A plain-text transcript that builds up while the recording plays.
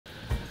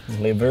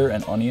Liver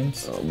and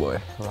onions. Oh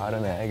boy,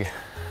 rotten egg.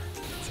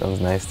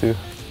 Sounds nice too.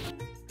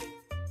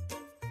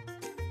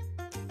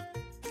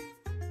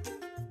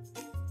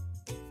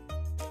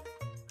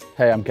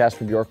 Hey, I'm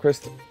Kasper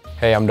Bjorkqvist.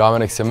 Hey, I'm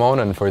Dominik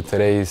and for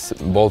today's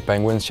Bold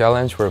Penguins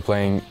challenge, we're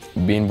playing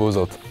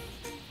Beanboozled.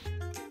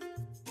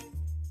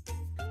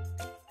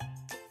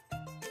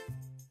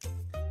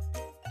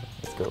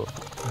 Let's go.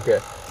 Okay.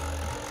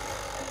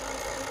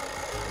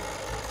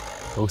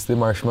 Toasted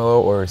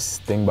marshmallow or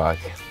stingbach?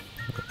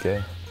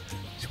 Okay.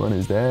 Which one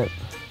is that?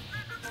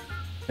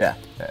 Yeah.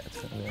 That's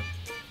gonna be.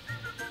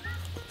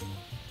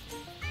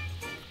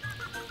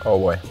 Oh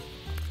boy.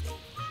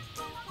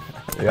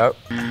 Yep,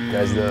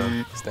 that's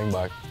the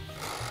stingbach.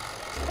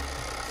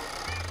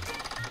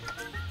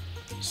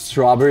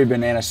 Strawberry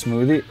banana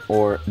smoothie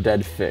or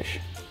dead fish?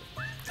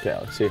 Okay,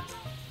 let's see.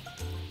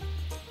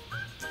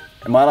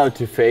 Am I allowed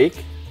to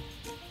fake?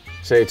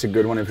 Say it's a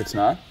good one if it's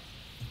not?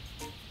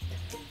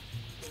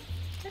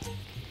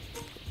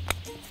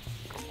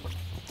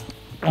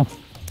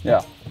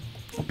 Yeah.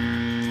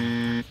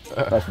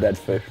 That's dead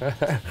fish.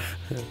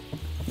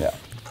 Yeah.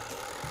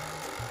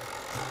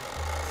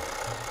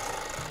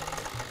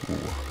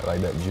 Ooh, I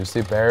like that.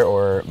 Juicy pear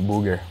or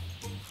booger?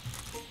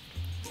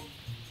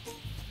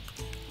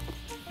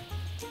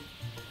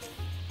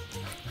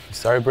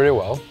 Started pretty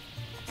well.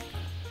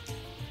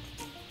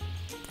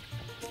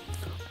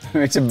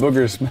 Makes a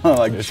booger smell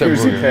like It's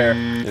juicy a booger. pear.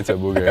 It's a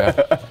booger,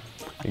 yeah.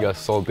 You got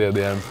salty at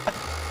the end.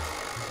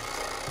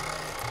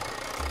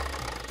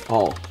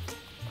 Oh.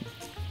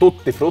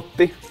 Tutti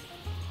frutti.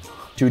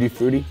 Tutti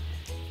frutti.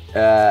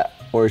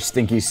 Or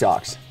stinky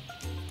socks.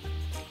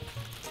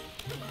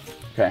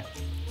 Okay.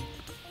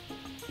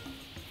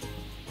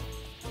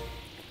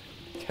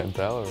 Can't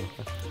tell. Or...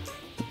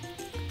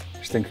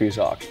 Stinky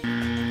socks.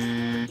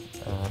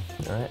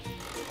 all right.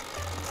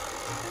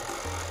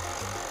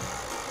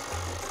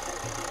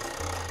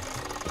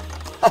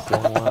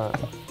 So,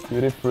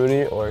 tutti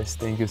frutti or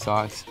stinky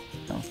socks?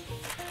 No.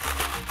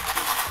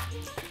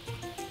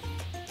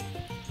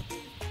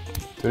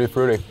 Tutti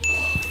frutti.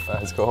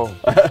 Let's go home.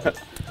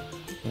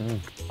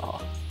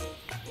 Oh.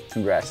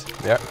 Congrats.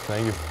 Yeah,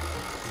 thank you.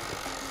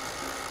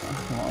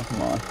 Come on,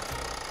 come on.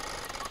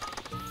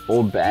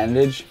 Old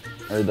bandage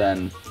or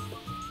then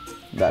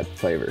that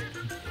flavor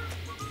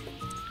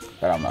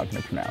that I'm not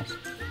gonna pronounce.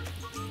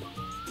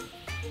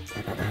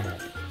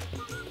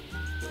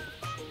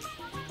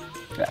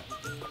 Yeah.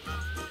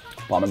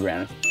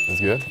 Pomegranate. That's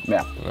good?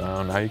 Yeah.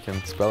 Now you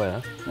can spell it,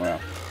 huh? Yeah.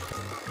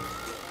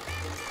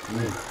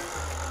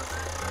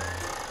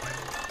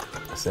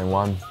 Same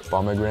one,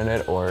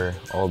 pomegranate or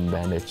old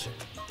bandage?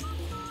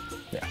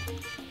 Yeah.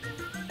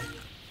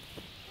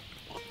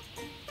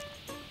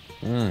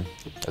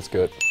 That's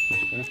good.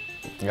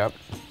 Yep.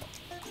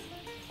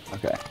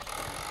 Okay.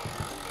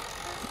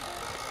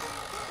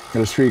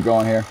 Got a streak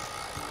going here.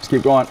 Let's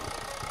keep going.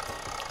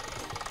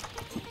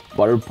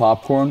 Buttered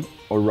popcorn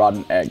or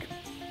rotten egg?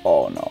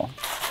 Oh no.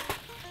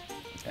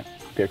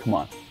 Okay, come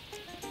on.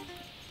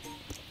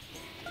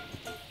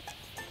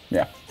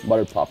 Yeah,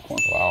 buttered popcorn.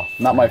 Wow.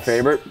 Not my nice.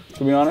 favorite,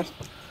 to be honest.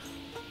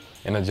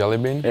 In a jelly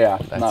bean? Yeah,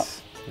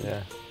 That's,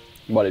 yeah.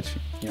 But it's,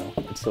 you know,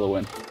 it's still a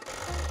win.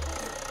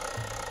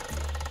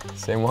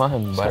 Same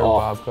one, buttered Oh.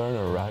 popcorn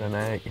or rotten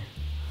egg?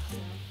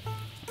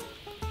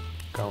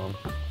 Come on.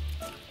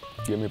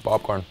 Give me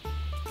popcorn.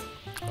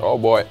 Oh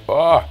boy.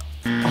 Oh,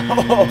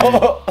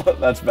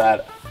 That's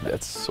bad.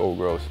 that's so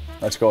gross.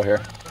 Let's go here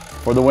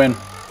for the win.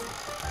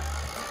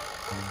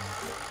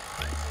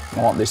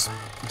 I want this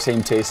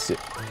same taste.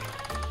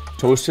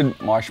 Toasted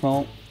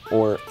marshmallow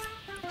or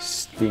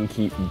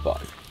stinky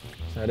bug?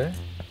 Is that it?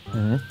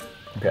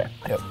 Mm-hmm. Okay.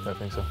 Yep, I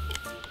think so.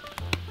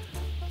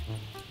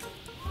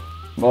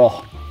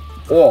 Oh.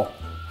 Oh.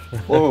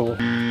 Oh.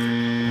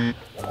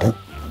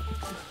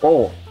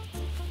 Oh.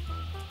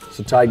 It's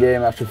a tie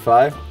game after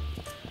 5.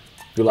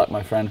 Good luck,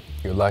 my friend.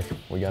 Good luck.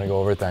 We're gonna go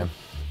overtime.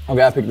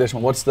 Okay, I picked this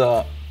one. What's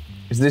the,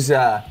 is this,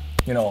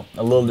 you know,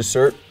 a little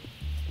dessert?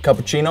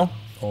 Cappuccino?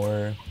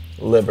 Or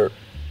Liver.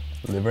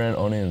 liver and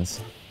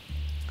onions.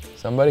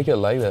 Somebody could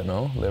like that,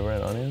 no? Liver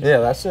and onions? Yeah,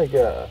 that's like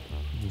a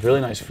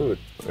really nice food.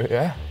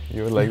 Yeah,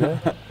 you would like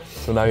that?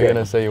 So now you're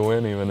gonna say you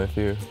win even if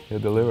you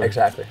hit the liver.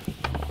 Exactly.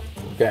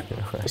 Okay,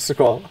 what's the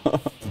call?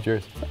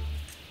 Cheers.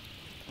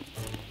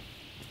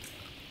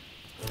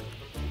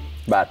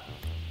 Bad.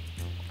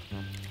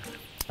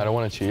 I don't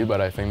want to cheat,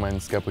 but I think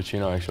mine's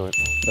cappuccino actually.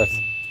 That's,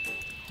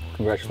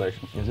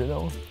 congratulations. Is it that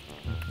one?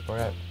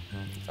 Alright.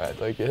 Alright,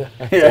 thank you.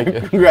 Yeah,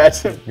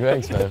 congrats.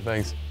 Thanks, man.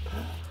 Thanks.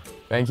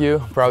 Thank you.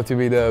 Proud to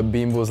be the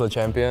Beanboozled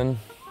champion.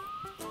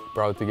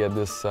 Proud to get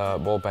this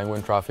Bold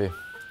Penguin trophy.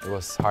 It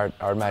was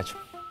hard match.